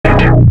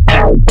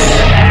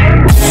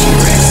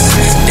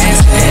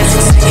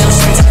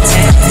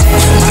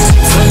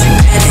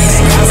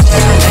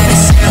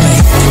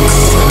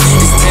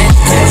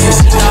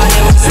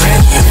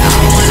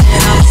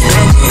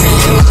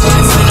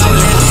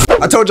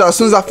I told y'all as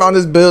soon as I found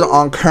this build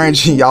on current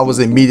gen, y'all was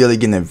immediately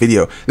getting a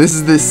video. This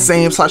is the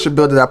same slasher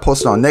build that I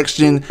posted on next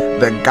gen,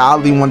 the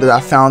godly one that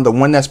I found, the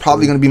one that's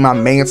probably going to be my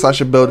main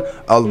slasher build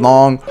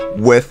along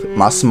with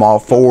my small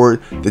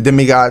forward, the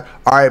demigod.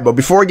 Alright, but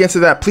before we get into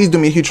that, please do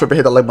me a huge favor,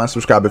 hit the like button,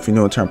 subscribe if you're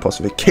new, and turn post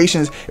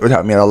notifications. It would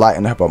help me out a lot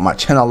and help out my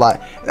channel a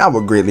lot, and I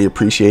would greatly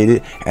appreciate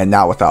it. And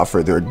now without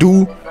further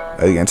ado,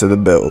 let's get into the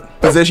build.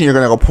 Position, you're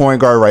going to go point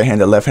guard,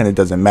 right-handed, left-handed,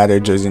 doesn't matter.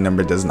 Jersey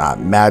number does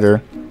not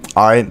matter.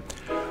 Alright.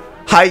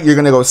 Height, you're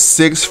gonna go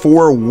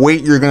 6'4".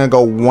 Weight, you're gonna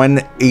go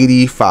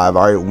 185.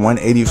 All right,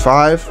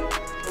 185.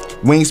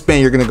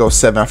 Wingspan, you're gonna go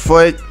 7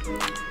 foot.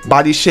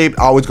 Body shape,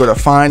 I always go to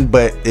find,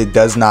 but it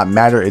does not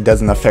matter. It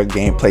doesn't affect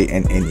gameplay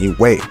in any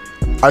way.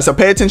 All right, so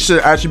pay attention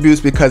to the attributes,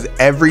 because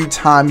every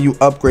time you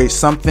upgrade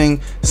something,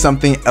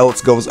 something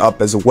else goes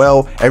up as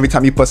well. Every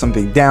time you put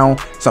something down,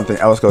 something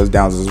else goes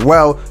down as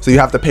well. So you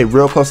have to pay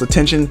real close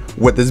attention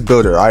with this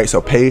builder. All right,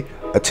 so pay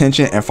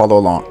attention and follow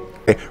along.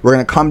 Okay, we're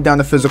gonna come down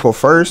to physical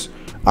first.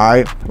 All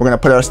right, we're gonna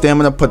put our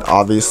stamina,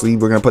 obviously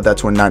we're gonna put that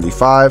to a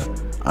 95.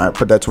 All right,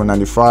 put that to a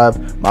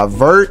 95. My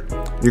vert,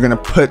 you're gonna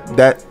put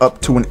that up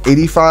to an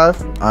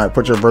 85. All right,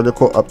 put your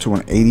vertical up to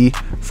an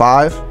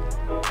 85.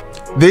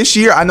 This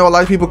year, I know a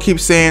lot of people keep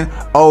saying,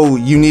 oh,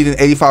 you need an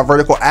 85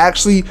 vertical.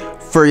 Actually,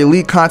 for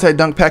elite contact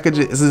dunk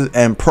packages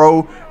and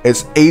pro,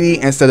 it's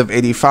 80 instead of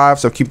 85,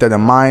 so keep that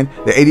in mind.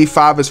 The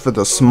 85 is for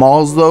the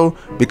smalls though.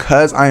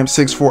 Because I am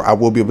 6'4", I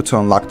will be able to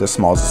unlock the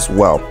smalls as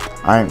well.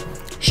 All right.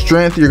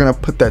 Strength, you're gonna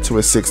put that to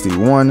a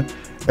 61.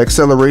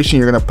 Acceleration,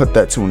 you're gonna put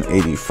that to an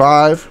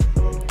 85.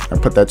 I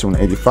put that to an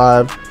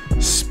 85.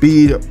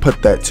 Speed,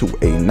 put that to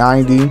a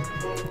 90.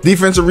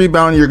 Defensive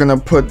rebound, you're gonna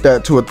put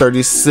that to a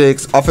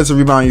 36. Offensive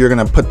rebound, you're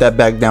gonna put that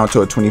back down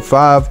to a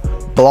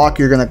 25. Block,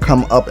 you're gonna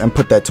come up and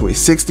put that to a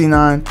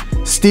 69.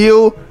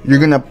 Steal, you're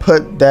gonna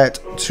put that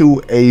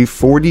to a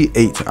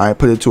 48. I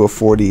put it to a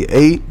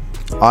 48.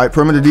 All right,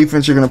 perimeter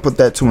defense, you're gonna put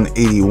that to an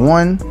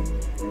 81.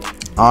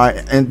 All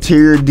right,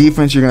 interior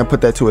defense, you're gonna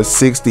put that to a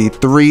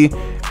 63,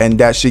 and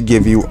that should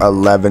give you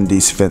 11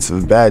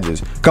 defensive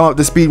badges. Come up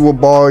to speed with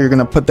ball, you're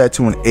gonna put that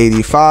to an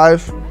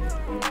 85.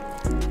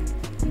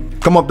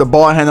 Come up to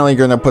ball handling,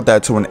 you're gonna put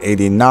that to an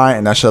 89,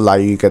 and that should allow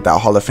you to get that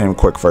Hall of Fame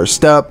quick first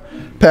step.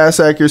 Pass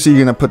accuracy,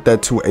 you're gonna put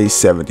that to a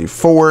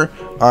 74.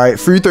 All right,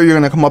 free throw, you're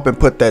gonna come up and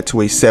put that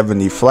to a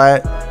 70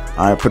 flat.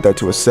 All right, put that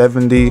to a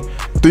 70.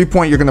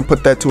 3-point, you're gonna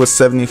put that to a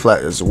 70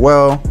 flat as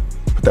well.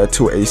 That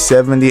to a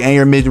 70, and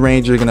your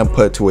mid-range you're gonna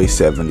put to a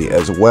 70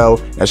 as well.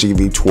 That should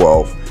give you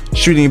 12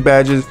 shooting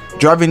badges.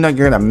 Driving dunk,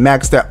 you're gonna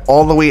max that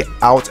all the way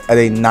out at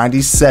a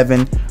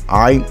 97.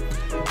 All right,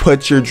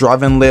 put your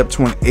driving layup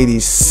to an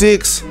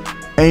 86,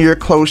 and your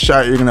close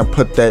shot, you're gonna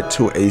put that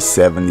to a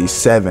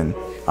 77.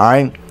 All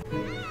right,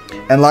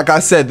 and like I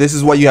said, this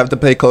is what you have to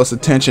pay close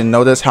attention.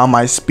 Notice how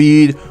my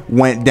speed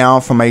went down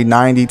from a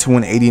 90 to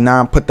an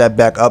 89. Put that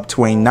back up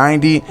to a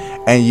 90,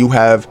 and you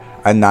have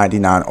a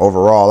 99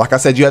 overall. Like I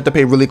said, you have to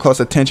pay really close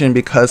attention,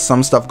 because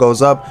some stuff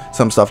goes up,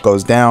 some stuff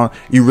goes down.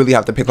 You really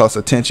have to pay close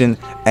attention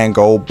and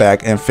go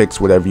back and fix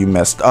whatever you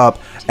messed up.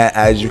 And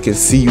as you can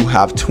see, you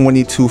have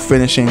 22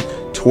 finishing,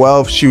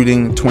 12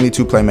 shooting,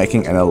 22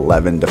 playmaking, and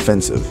 11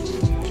 defensive.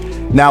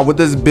 Now with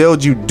this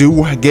build, you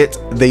do get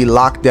the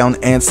lockdown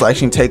and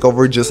slashing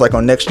takeover, just like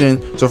on next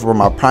gen. So for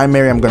my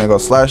primary, I'm gonna go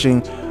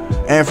slashing,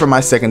 and for my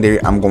secondary,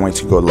 I'm going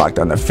to go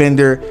lockdown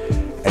defender.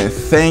 And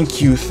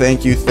thank you.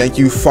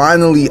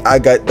 Finally, I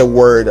got the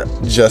word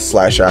Just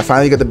Slasher. I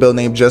finally got the build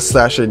name Just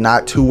Slasher.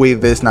 Not two-way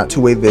this, not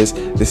two-way this.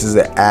 This is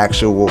the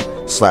actual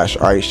Slasher.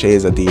 All right,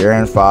 shades of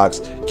De'Aaron Fox,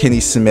 Kenny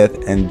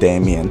Smith, and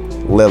Damian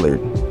Lillard.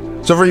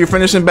 So for your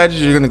finishing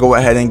badges, you're gonna go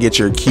ahead and get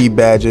your key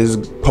badges.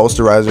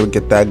 Posterizer,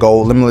 get that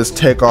gold. Limitless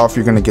Takeoff,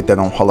 you're gonna get that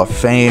on Hall of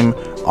Fame.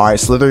 All right,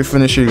 Slithery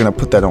Finisher, you're gonna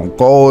put that on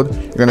gold.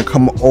 You're gonna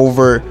come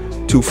over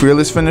to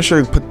Fearless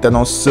Finisher, put that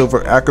on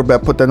silver.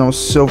 Acrobat, put that on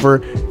silver.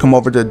 Come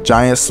over to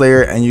Giant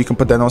Slayer, and you can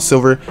put that on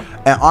silver.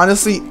 And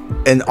honestly,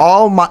 in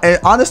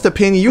honest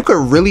opinion, you could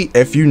really,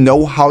 if you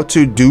know how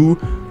to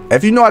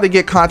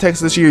get contacts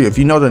this year, if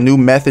you know the new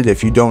method,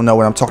 if you don't know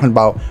what I'm talking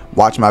about,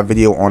 watch my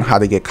video on how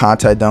to get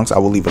contact dunks. I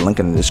will leave a link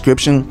in the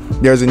description.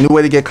 There's a new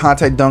way to get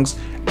contact dunks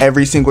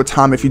every single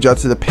time if you jump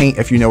to the paint,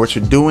 if you know what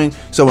you're doing.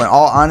 So in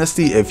all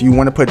honesty, if you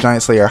want to put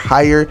Giant Slayer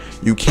higher,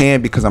 you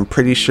can, because I'm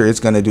pretty sure it's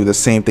going to do the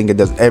same thing it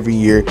does every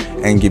year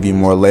and give you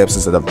more layups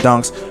instead of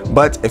dunks.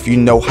 But if you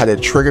know how to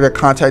trigger the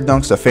contact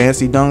dunks, the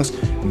fancy dunks,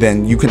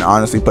 then you can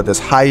honestly put this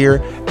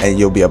higher and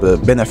you'll be able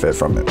to benefit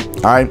from it.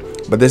 All right,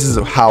 but this is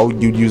how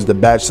you use the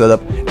badge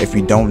setup if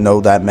you don't know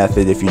that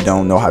method, if you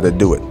don't know how to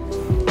do it.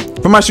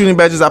 For my shooting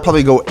badges, I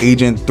probably go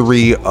Agent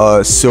 3,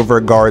 Silver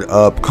Guard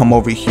up, come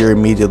over here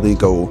immediately,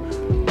 go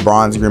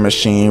Bronze Gear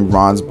Machine,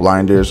 Bronze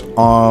Blinders,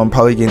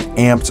 probably getting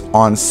amped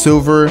on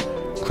Silver,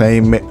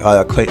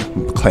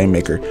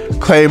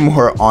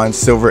 Claymore on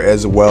Silver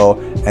as well,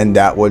 and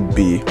that would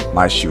be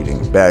my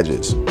shooting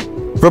badges.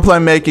 For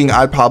playmaking,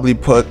 I'd probably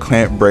put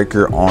clamp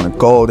breaker on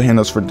gold,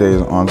 handles for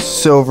days on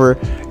silver,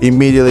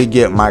 immediately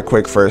get my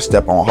quick first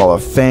step on Hall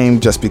of Fame,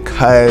 just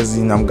because,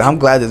 you know, I'm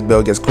glad this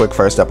build gets quick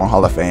first step on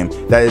Hall of Fame.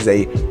 That is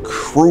a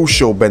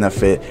crucial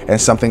benefit and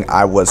something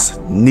I was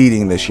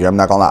needing this year. I'm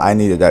not gonna lie, I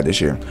needed that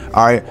this year.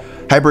 All right,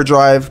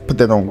 hyperdrive, put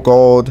that on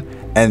gold,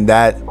 and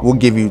that will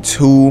give you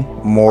 2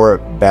 more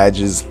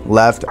badges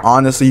left.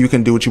 Honestly, you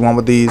can do what you want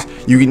with these.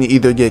 You can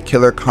either get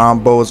killer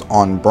combos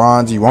on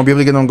bronze. You won't be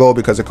able to get on gold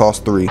because it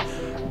costs 3.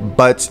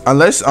 But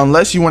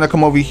unless you want to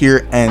come over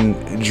here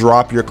and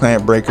drop your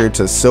clamp breaker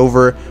to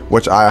silver,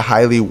 which I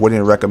highly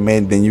wouldn't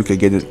recommend, then you could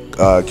get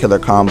killer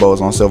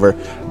combos on silver.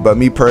 But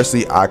me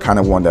personally, I kind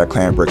of want that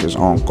clamp breakers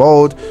on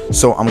gold,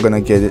 so I'm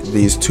gonna get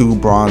these 2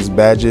 bronze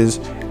badges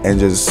and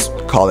just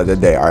call it a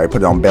day. All right,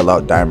 put it on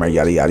bailout, diamond,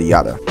 yada yada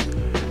yada.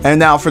 And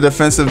now for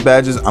defensive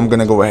badges, I'm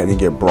gonna go ahead and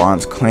get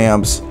bronze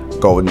clamps,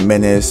 gold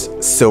menace,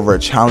 silver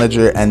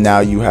challenger, and now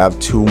you have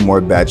 2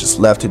 more badges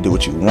left to do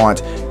what you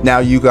want. Now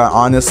you can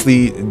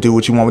honestly do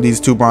what you want with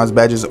these 2 bronze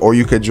badges, or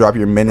you could drop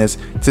your menace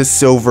to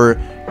silver,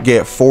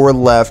 get 4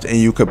 left, and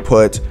you could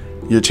put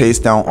your chase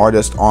down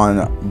artist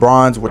on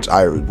bronze, which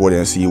I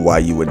wouldn't see why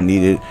you would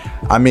need it.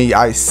 I mean,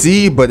 I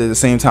see, but at the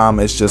same time,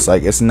 it's just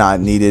like it's not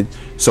needed.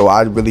 So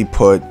I'd really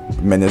put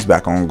menace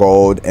back on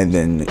gold and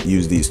then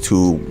use these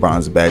 2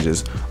 bronze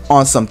badges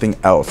on something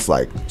else,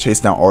 like chase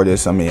down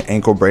artists. I mean,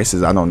 ankle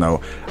braces, I don't know.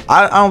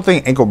 I don't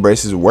think ankle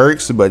braces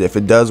works, but if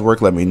it does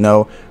work, let me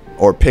know.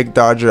 Or pick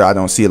dodger, I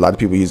don't see a lot of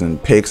people using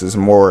picks. It's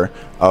more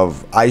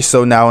of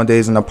ISO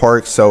nowadays in the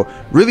park. So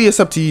really it's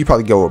up to you. You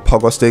probably go with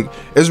pogo stick.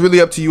 It's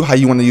really up to you how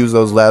you want to use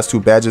those last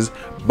 2 badges,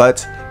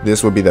 but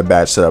this would be the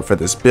badge setup for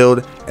this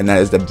build, and that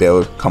is the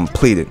build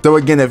completed. So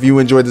again, if you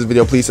enjoyed this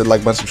video, please hit the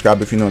like button,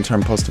 subscribe if you're new, and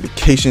turn post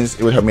notifications.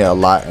 It would help me out a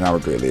lot and I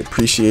would greatly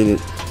appreciate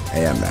it.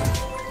 And man,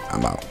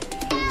 I'm out.